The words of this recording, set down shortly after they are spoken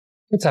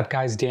What's up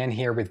guys, Dan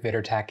here with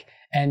VidderTech,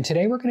 and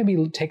today we're going to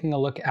be taking a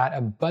look at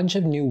a bunch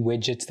of new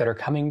widgets that are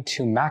coming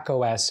to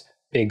macOS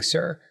Big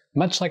Sur.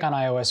 Much like on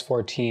iOS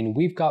 14,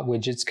 we've got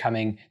widgets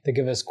coming that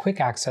give us quick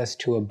access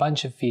to a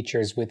bunch of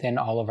features within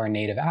all of our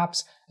native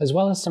apps, as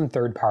well as some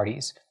third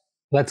parties.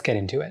 Let's get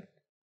into it.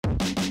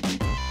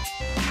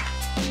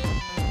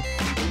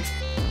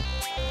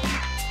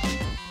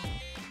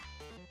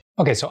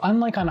 Okay, so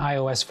unlike on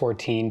iOS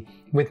 14,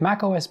 with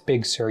macOS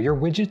Big Sur, your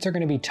widgets are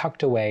going to be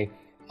tucked away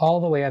all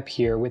the way up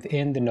here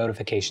within the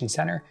notification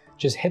center.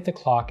 Just hit the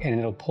clock and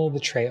it'll pull the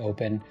tray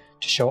open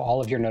to show all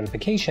of your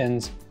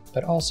notifications,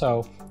 but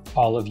also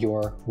all of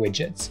your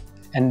widgets.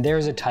 And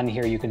there's a ton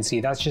here you can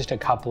see. That's just a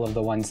couple of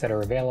the ones that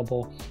are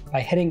available. By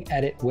hitting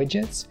Edit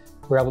Widgets,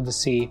 we're able to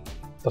see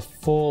the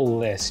full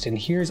list. And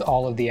here's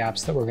all of the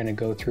apps that we're going to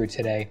go through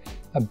today.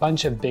 A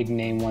bunch of big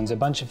name ones, a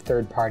bunch of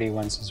third-party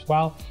ones as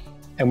well.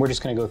 And we're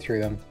just going to go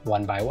through them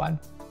one by one.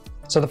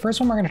 So the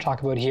first one we're going to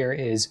talk about here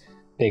is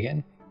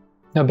Bigin.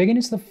 Now, Bigin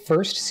is the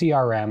first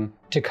CRM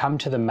to come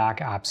to the Mac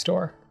App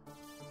Store.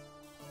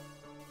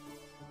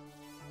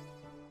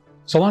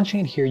 So launching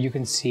it here, you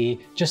can see,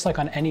 just like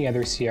on any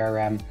other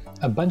CRM,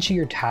 a bunch of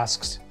your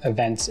tasks,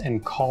 events,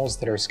 and calls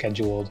that are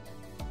scheduled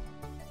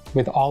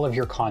with all of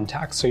your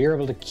contacts. So you're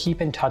able to keep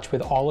in touch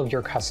with all of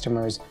your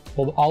customers,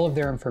 hold all of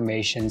their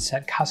information,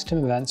 set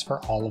custom events for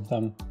all of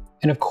them.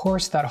 And of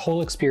course, that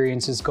whole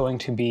experience is going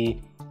to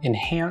be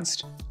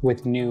enhanced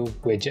with new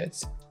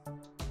widgets.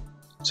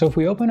 So if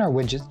we open our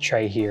widget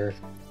tray here,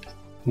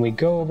 and we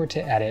go over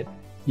to edit,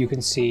 you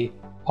can see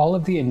all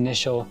of the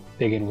initial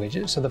Bigin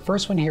widgets. So the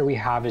first one here we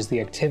have is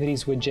the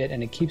activities widget,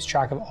 and it keeps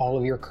track of all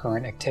of your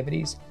current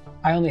activities.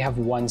 I only have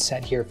one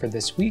set here for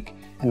this week,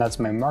 and that's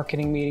my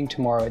marketing meeting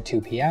tomorrow at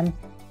 2 p.m.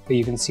 But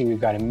you can see we've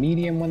got a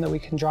medium one that we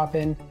can drop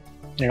in,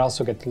 and it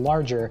also gets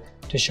larger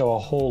to show a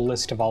whole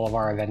list of all of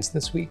our events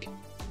this week.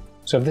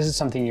 So if this is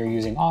something you're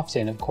using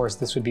often, of course,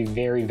 this would be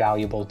very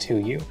valuable to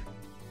you.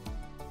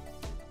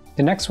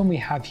 The next one we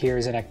have here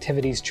is an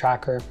activities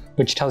tracker,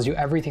 which tells you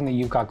everything that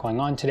you've got going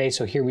on today.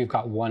 So here we've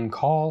got one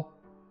call.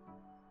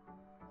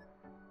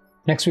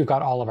 Next, we've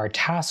got all of our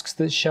tasks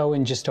that show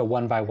in just a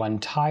one-by-one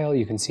tile.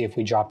 You can see if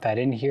we drop that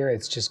in here,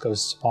 it just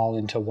goes small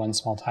into one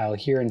small tile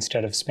here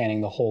instead of spanning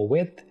the whole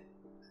width.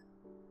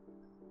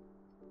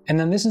 And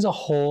then this is a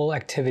whole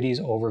activities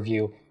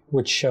overview,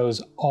 which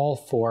shows all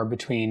four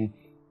between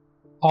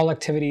all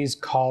activities,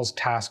 calls,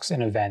 tasks,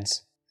 and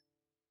events.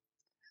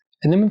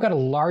 And then we've got a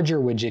larger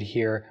widget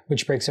here,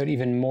 which breaks out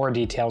even more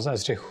details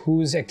as to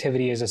whose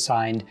activity is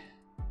assigned,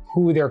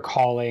 who they're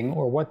calling,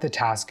 or what the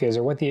task is,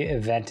 or what the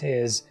event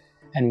is,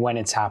 and when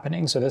it's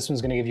happening. So this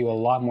one's going to give you a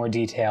lot more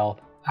detail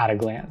at a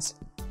glance.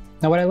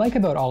 Now, what I like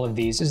about all of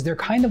these is they're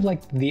kind of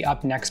like the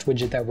up next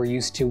widget that we're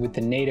used to with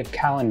the native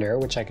calendar,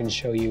 which I can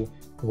show you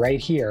right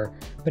here,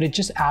 but it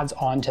just adds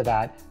on to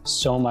that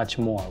so much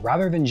more.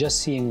 Rather than just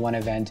seeing one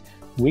event,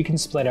 we can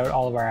split out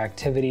all of our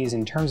activities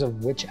in terms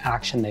of which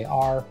action they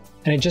are,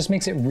 and it just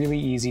makes it really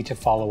easy to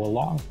follow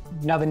along.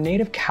 Now, the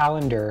native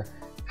calendar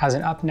has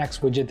an up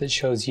next widget that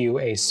shows you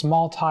a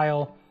small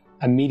tile,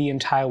 a medium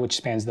tile which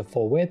spans the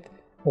full width,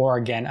 or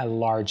again, a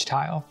large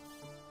tile.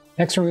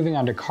 Next, we're moving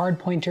on to card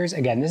pointers.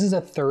 Again, this is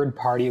a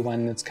third-party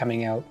one that's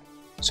coming out.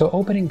 So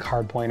opening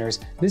card pointers,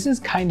 this is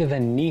kind of a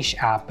niche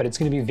app, but it's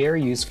going to be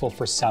very useful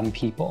for some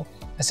people.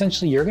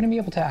 Essentially, you're going to be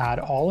able to add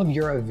all of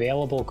your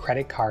available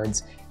credit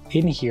cards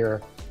in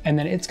here, and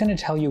then it's going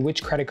to tell you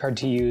which credit card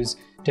to use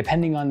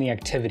depending on the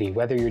activity,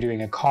 whether you're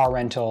doing a car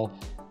rental,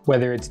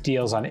 whether it's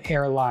deals on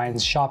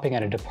airlines, shopping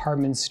at a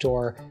department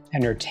store,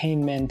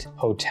 entertainment,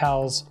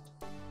 hotels.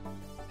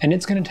 And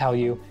it's going to tell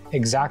you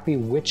exactly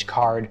which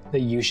card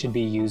that you should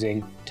be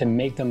using to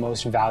make the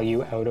most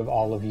value out of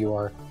all of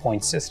your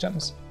point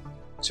systems.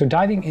 So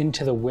diving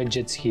into the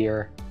widgets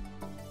here,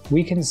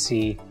 we can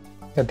see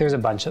that there's a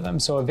bunch of them.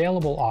 So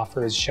available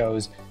offers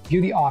shows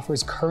view the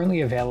offers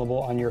currently available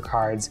on your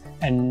cards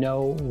and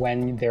know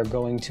when they're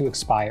going to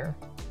expire.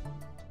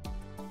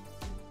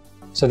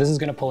 So this is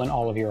going to pull in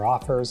all of your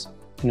offers.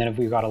 And then if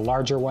we've got a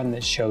larger one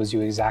that shows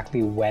you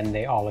exactly when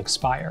they all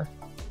expire.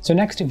 So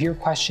next, if you're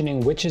questioning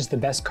which is the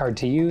best card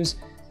to use,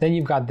 then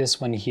you've got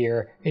this one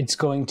here. It's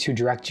going to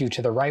direct you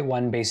to the right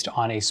one based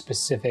on a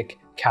specific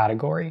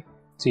category.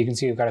 So you can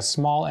see we've got a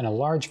small and a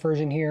large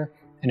version here.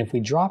 And if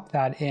we drop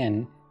that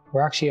in,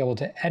 we're actually able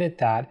to edit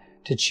that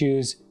to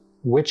choose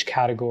which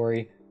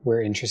category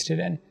we're interested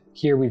in.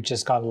 Here we've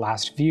just got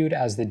last viewed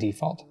as the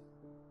default.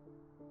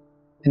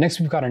 And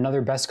next we've got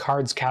another best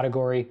cards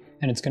category,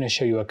 and it's going to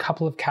show you a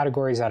couple of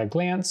categories at a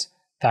glance.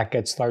 That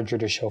gets larger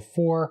to show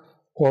 4,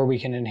 or we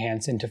can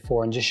enhance into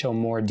 4 and just show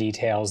more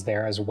details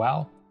there as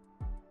well.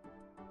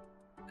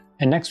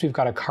 And next we've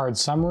got a card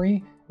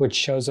summary, which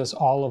shows us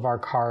all of our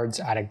cards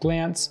at a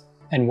glance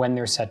and when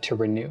they're set to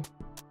renew.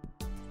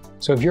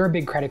 So if you're a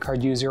big credit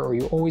card user, or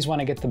you always want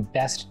to get the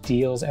best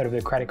deals out of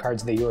the credit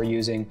cards that you're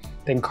using,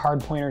 then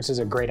Card Pointers is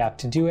a great app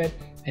to do it,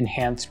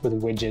 enhanced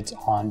with widgets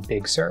on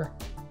Big Sur.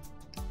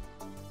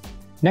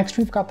 Next,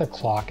 we've got the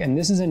clock, and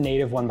this is a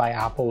native one by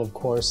Apple, of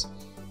course.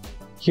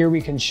 Here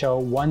we can show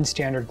one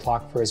standard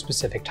clock for a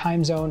specific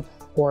time zone,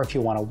 or if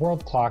you want a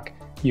world clock,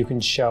 you can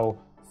show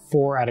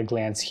 4 at a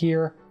glance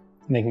here,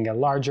 and they can get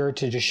larger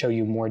to just show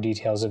you more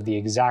details of the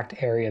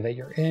exact area that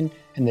you're in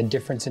and the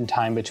difference in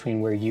time between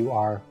where you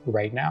are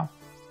right now.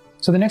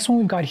 So the next one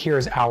we've got here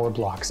is hour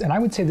blocks, and I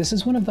would say this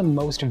is one of the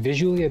most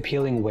visually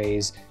appealing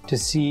ways to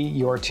see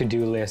your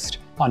to-do list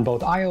on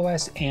both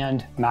iOS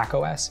and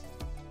macOS.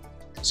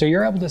 So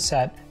you're able to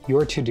set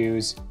your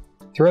to-dos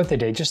throughout the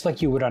day just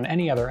like you would on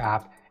any other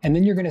app, and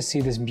then you're going to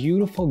see this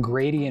beautiful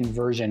gradient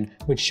version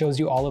which shows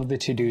you all of the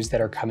to-dos that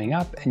are coming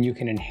up, and you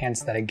can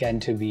enhance that again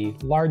to be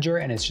larger,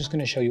 and it's just going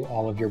to show you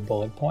all of your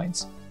bullet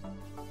points.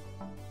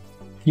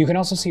 You can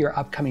also see your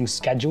upcoming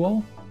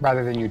schedule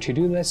rather than your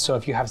to-do list, so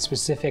if you have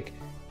specific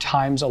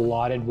times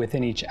allotted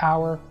within each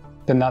hour,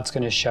 then that's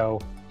going to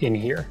show in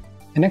here.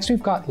 And next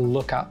we've got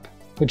LookUp,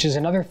 which is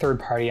another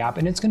third-party app,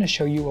 and it's going to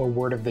show you a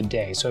word of the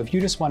day. So if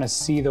you just want to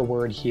see the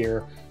word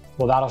here,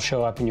 well, that'll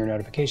show up in your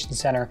notification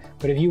center.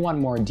 But if you want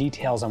more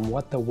details on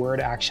what the word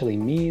actually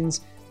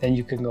means, then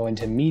you can go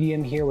into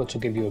medium here, which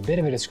will give you a bit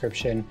of a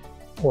description,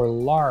 or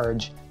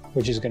large,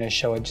 which is going to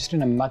show it just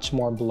in a much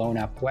more blown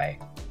up way.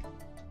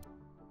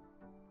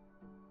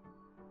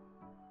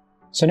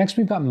 So next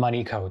we've got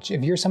MoneyCoach.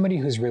 If you're somebody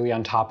who's really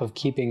on top of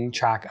keeping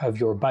track of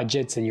your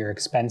budgets and your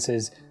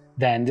expenses,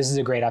 then this is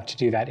a great app to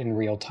do that in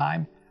real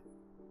time.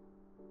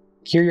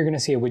 Here you're going to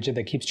see a widget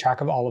that keeps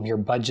track of all of your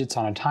budgets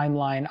on a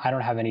timeline. I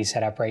don't have any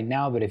set up right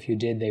now, but if you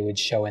did, they would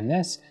show in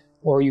this,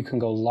 or you can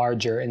go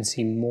larger and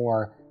see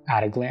more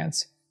at a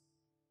glance.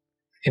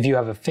 If you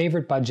have a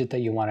favorite budget that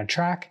you want to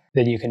track,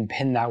 then you can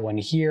pin that one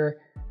here,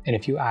 and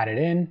if you add it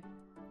in,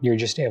 you're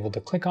just able to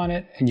click on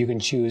it and you can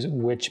choose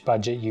which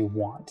budget you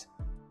want.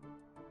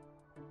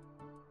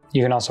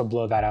 You can also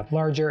blow that up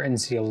larger and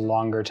see a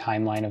longer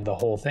timeline of the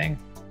whole thing.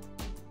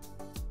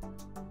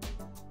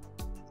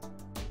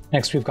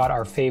 Next, we've got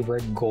our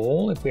favorite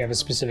goal. If we have a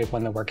specific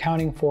one that we're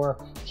counting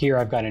for, here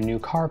I've got a new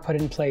car put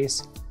in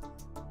place,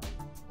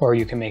 or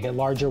you can make it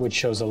larger, which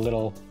shows a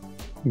little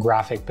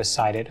graphic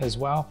beside it as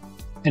well.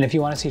 And if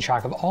you want to see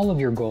track of all of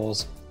your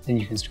goals, then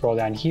you can scroll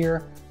down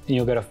here and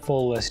you'll get a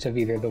full list of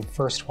either the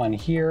first one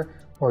here,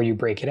 or you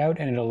break it out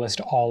and it'll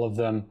list all of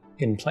them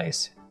in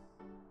place.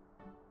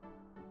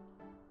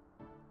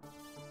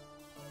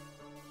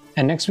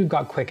 And next we've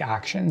got quick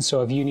actions.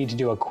 So if you need to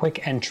do a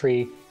quick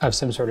entry of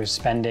some sort of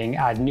spending,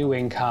 add new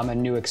income, a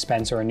new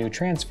expense, or a new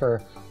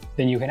transfer,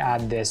 then you can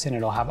add this and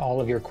it'll have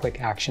all of your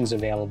quick actions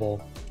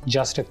available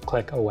just a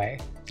click away.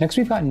 Next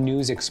we've got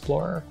News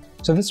Explorer.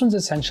 So this one's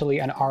essentially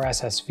an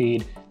RSS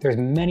feed. There's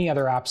many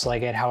other apps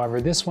like it. However,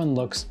 this one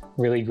looks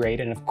really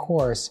great and of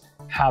course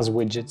has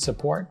widget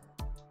support.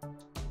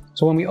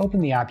 So when we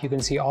open the app, you can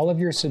see all of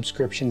your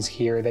subscriptions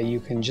here that you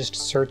can just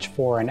search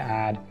for and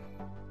add.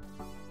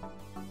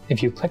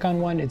 If you click on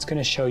one, it's going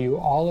to show you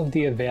all of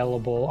the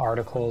available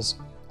articles.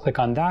 Click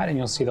on that and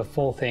you'll see the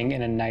full thing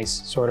in a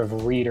nice sort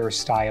of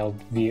reader-styled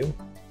view.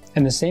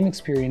 And the same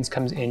experience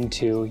comes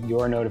into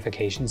your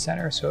notification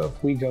center. So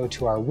if we go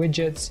to our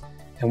widgets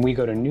and we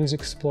go to News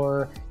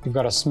Explorer, you've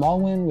got a small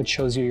one which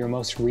shows you your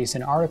most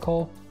recent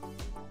article.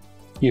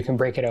 You can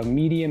break it out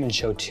medium and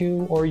show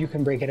 2, or you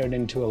can break it out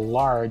into a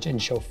large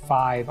and show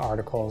 5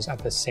 articles at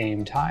the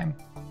same time.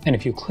 And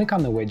if you click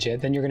on the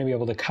widget, then you're going to be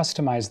able to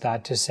customize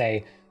that to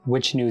say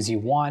which news you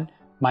want.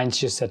 Mine's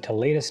just set to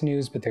latest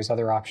news, but there's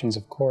other options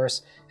of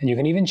course. And you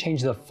can even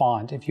change the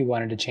font if you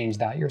wanted to change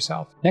that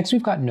yourself. Next,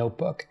 we've got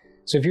Notebook.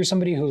 So if you're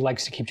somebody who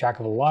likes to keep track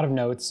of a lot of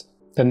notes,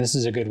 then this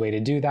is a good way to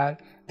do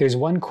that. There's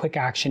one quick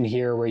action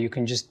here where you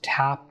can just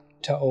tap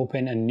to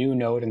open a new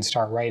note and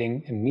start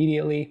writing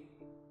immediately.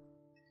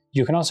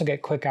 You can also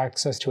get quick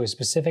access to a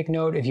specific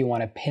note if you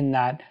want to pin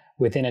that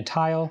within a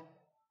tile.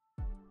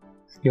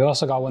 You've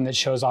also got one that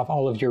shows off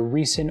all of your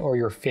recent or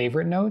your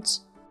favorite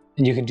notes.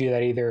 And you can do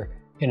that either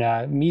in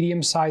a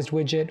medium-sized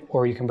widget,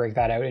 or you can break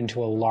that out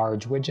into a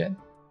large widget.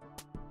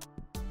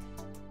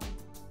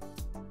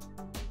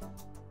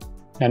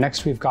 Now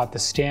next we've got the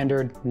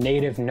standard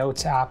native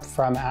Notes app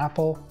from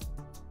Apple.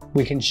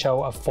 We can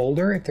show a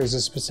folder if there's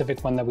a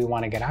specific one that we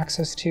want to get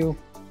access to,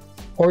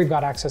 or we've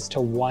got access to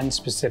one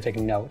specific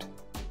note.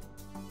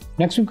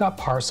 Next we've got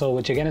Parcel,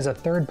 which again is a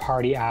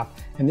third-party app,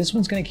 and this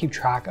one's going to keep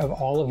track of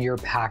all of your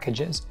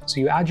packages.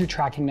 So you add your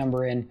tracking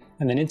number in,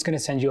 and then it's going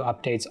to send you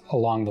updates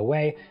along the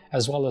way,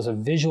 as well as a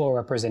visual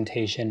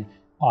representation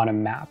on a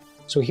map.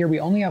 So here we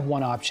only have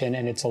one option,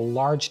 and it's a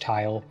large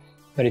tile,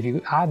 but if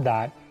you add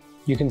that,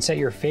 you can set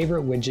your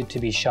favorite widget to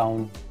be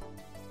shown.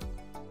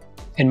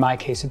 In my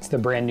case, it's the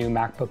brand new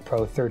MacBook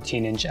Pro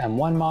 13-inch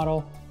M1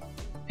 model,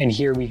 and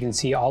here we can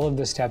see all of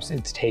the steps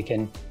it's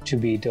taken to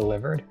be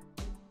delivered.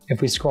 If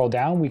we scroll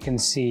down, we can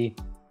see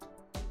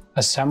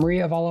a summary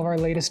of all of our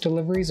latest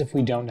deliveries if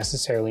we don't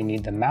necessarily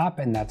need the map,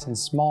 and that's in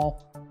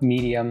small,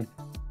 medium,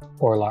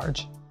 or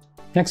large.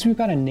 Next, we've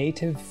got a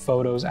native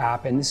Photos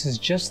app, and this is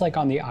just like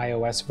on the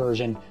iOS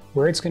version,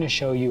 where it's going to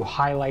show you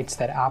highlights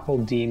that Apple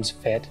deems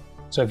fit.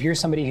 So if you're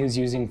somebody who's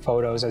using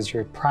Photos as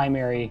your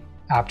primary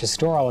app to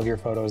store all of your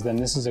photos, then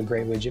this is a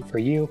great widget for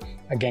you.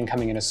 Again,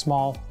 coming in a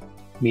small,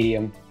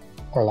 medium,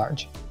 or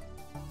large.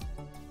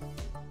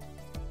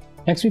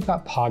 Next, we've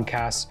got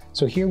podcasts.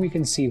 So here we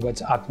can see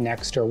what's up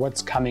next or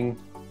what's coming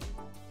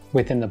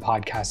within the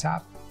podcast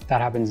app.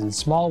 That happens in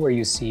small, where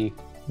you see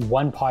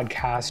one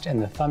podcast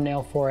and the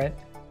thumbnail for it.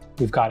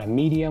 We've got a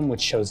medium,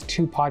 which shows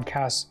 2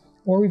 podcasts,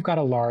 or we've got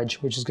a large,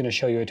 which is going to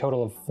show you a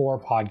total of 4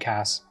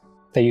 podcasts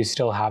that you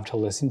still have to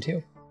listen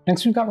to.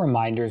 Next, we've got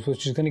reminders,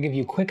 which is going to give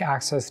you quick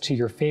access to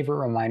your favorite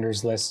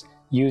reminders lists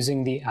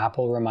using the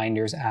Apple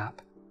Reminders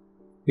app.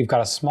 We've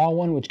got a small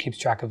one, which keeps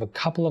track of a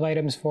couple of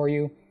items for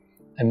you,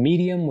 a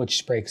medium,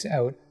 which breaks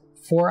out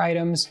 4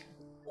 items,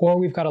 or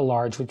we've got a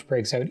large, which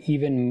breaks out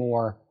even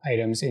more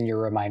items in your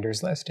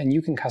reminders list, and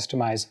you can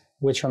customize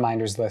which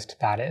reminders list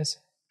that is.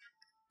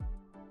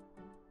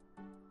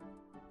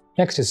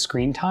 Next is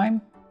screen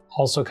time,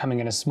 also coming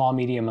in a small,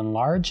 medium, and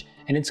large,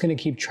 and it's going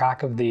to keep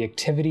track of the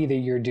activity that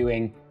you're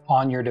doing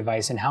on your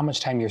device and how much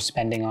time you're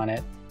spending on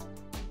it.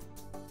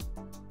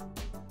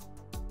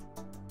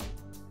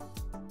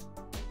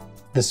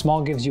 The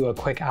small gives you a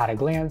quick at a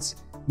glance,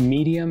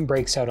 medium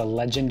breaks out a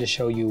legend to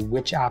show you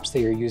which apps that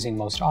you're using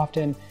most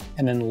often,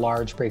 and then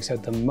large breaks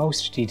out the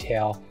most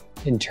detail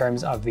in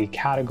terms of the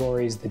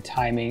categories, the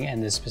timing,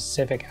 and the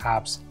specific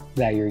apps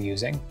that you're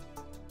using.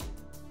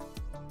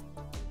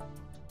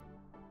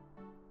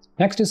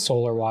 Next is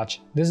Solar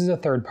Watch. This is a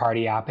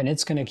third-party app, and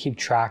it's going to keep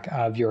track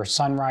of your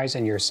sunrise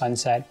and your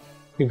sunset.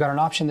 We've got an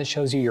option that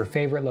shows you your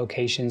favorite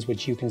locations,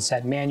 which you can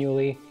set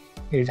manually.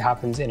 It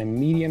happens in a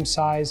medium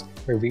size,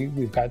 where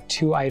we've got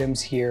 2 items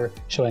here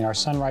showing our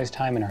sunrise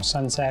time and our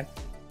sunset.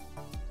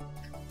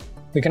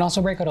 We can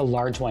also break out a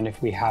large one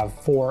if we have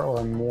 4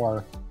 or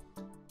more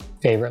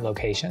favorite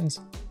locations.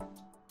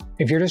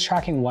 If you're just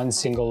tracking one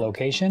single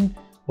location,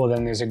 well,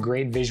 then there's a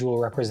great visual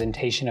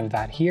representation of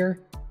that here.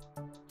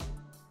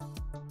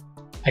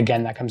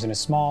 Again, that comes in a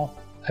small,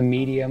 a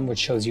medium, which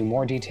shows you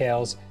more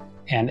details,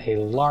 and a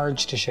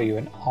large to show you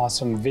an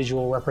awesome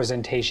visual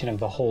representation of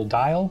the whole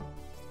dial.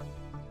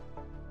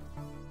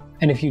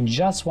 And if you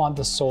just want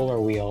the solar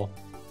wheel,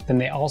 then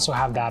they also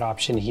have that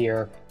option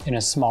here in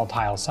a small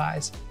tile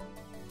size.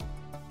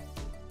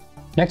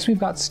 Next, we've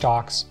got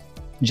stocks.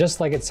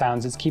 Just like it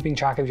sounds, it's keeping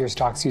track of your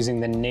stocks using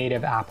the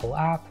native Apple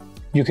app.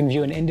 You can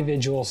view an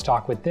individual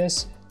stock with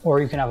this,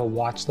 or you can have a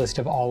watch list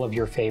of all of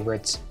your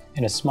favorites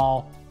in a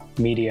small,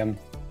 medium,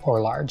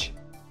 or large.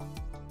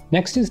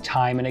 Next is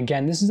time, and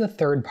again, this is a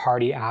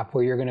third-party app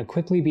where you're going to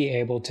quickly be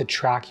able to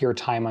track your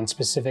time on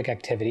specific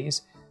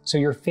activities. So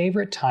your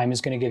favorite time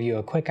is going to give you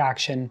a quick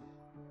action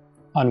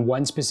on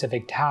one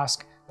specific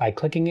task. By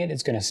clicking it,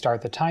 it's going to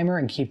start the timer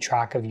and keep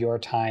track of your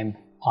time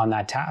on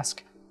that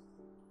task.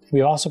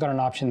 We've also got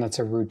an option that's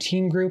a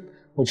routine group,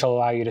 which will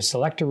allow you to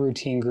select a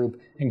routine group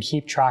and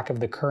keep track of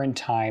the current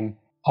time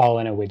all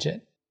in a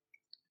widget.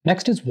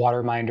 Next is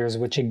WaterMinder,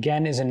 which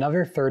again is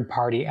another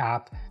third-party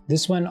app.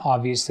 This one,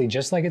 obviously,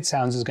 just like it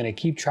sounds, is going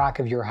to keep track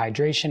of your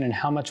hydration and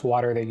how much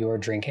water that you are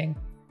drinking.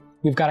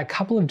 We've got a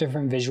couple of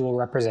different visual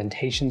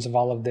representations of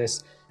all of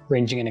this,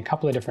 ranging in a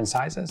couple of different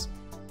sizes.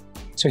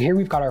 So here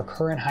we've got our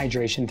current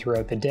hydration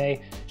throughout the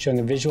day, showing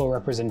a visual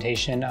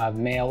representation of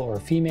male or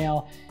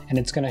female, and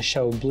it's going to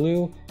show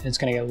blue, and it's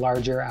going to get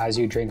larger as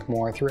you drink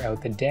more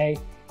throughout the day.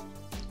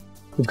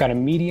 We've got a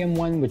medium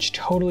one, which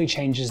totally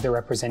changes the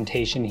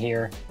representation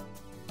here,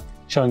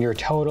 showing your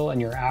total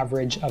and your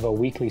average of a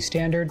weekly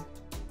standard.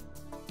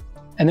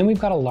 And then we've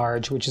got a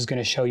large, which is going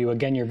to show you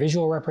again your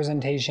visual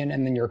representation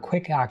and then your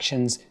quick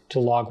actions to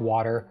log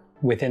water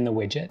within the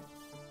widget.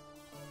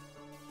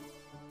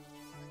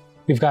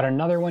 We've got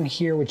another one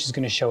here, which is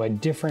going to show a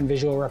different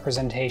visual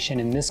representation.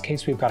 In this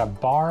case, we've got a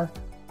bar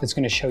that's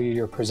going to show you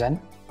your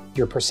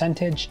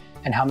percentage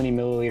and how many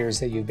milliliters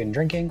that you've been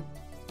drinking.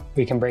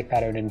 We can break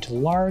that out into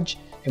large,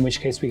 in which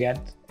case we get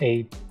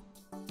a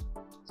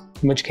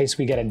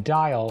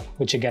dial,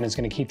 which again is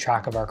going to keep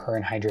track of our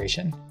current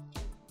hydration.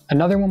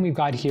 Another one we've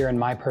got here, and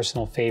my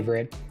personal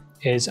favorite,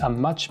 is a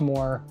much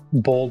more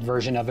bold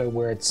version of it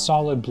where it's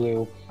solid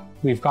blue.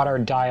 We've got our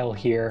dial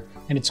here,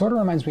 and it sort of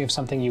reminds me of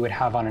something you would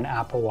have on an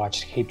Apple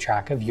Watch to keep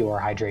track of your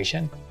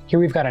hydration. Here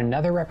we've got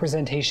another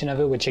representation of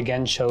it, which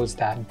again shows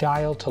that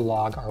dial to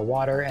log our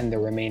water and the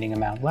remaining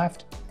amount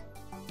left.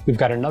 We've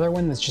got another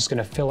one that's just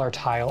going to fill our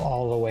tile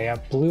all the way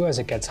up blue as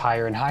it gets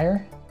higher and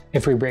higher.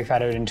 If we break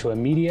that out into a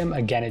medium,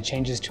 again, it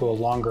changes to a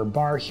longer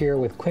bar here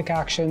with quick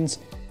actions.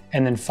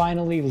 And then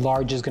finally,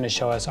 large is going to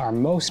show us our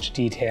most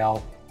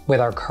detail with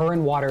our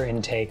current water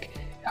intake,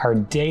 our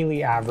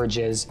daily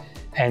averages,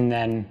 and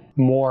then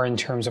more in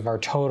terms of our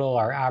total,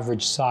 our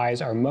average size,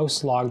 our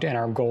most logged, and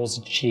our goals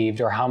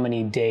achieved, or how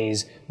many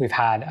days we've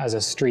had as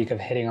a streak of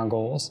hitting our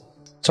goals.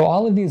 So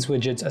all of these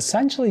widgets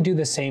essentially do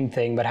the same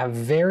thing, but have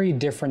very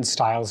different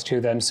styles to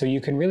them. So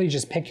you can really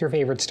just pick your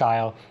favorite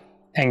style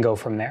and go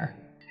from there.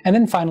 And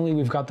then finally,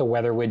 we've got the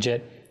weather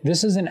widget.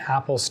 This is an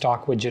Apple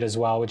stock widget as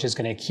well, which is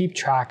going to keep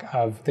track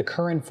of the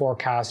current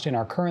forecast in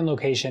our current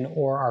location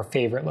or our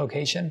favorite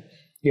location.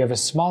 You have a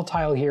small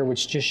tile here,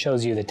 which just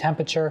shows you the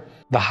temperature,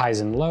 the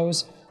highs and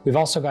lows. We've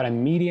also got a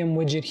medium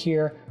widget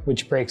here,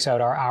 which breaks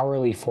out our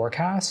hourly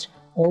forecast,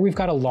 or we've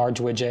got a large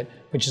widget,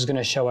 which is going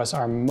to show us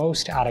our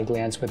most at a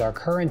glance with our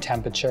current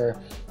temperature,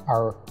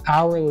 our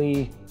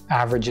hourly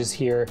averages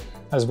here,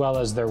 as well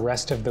as the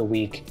rest of the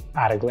week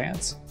at a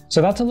glance.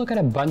 So that's a look at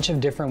a bunch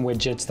of different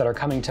widgets that are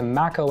coming to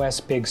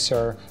macOS Big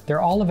Sur. They're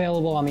all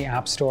available on the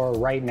App Store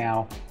right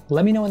now.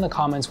 Let me know in the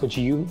comments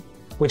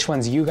which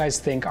ones you guys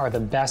think are the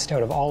best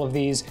out of all of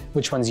these,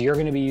 which ones you're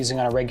going to be using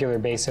on a regular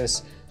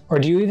basis, or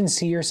do you even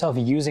see yourself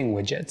using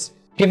widgets?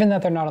 Given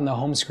that they're not on the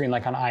home screen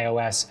like on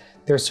iOS,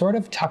 they're sort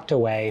of tucked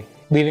away,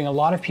 leaving a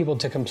lot of people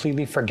to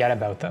completely forget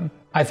about them.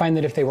 I find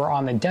that if they were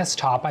on the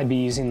desktop, I'd be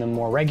using them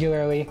more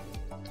regularly,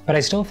 but I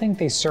still think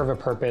they serve a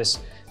purpose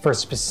for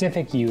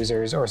specific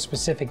users or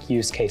specific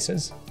use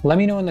cases. Let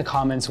me know in the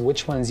comments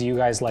which ones you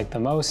guys like the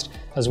most.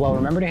 As well,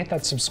 remember to hit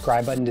that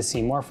subscribe button to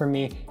see more from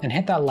me, and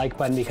hit that like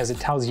button because it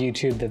tells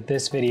YouTube that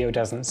this video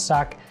doesn't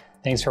suck.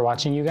 Thanks for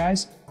watching, you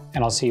guys,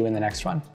 and I'll see you in the next one.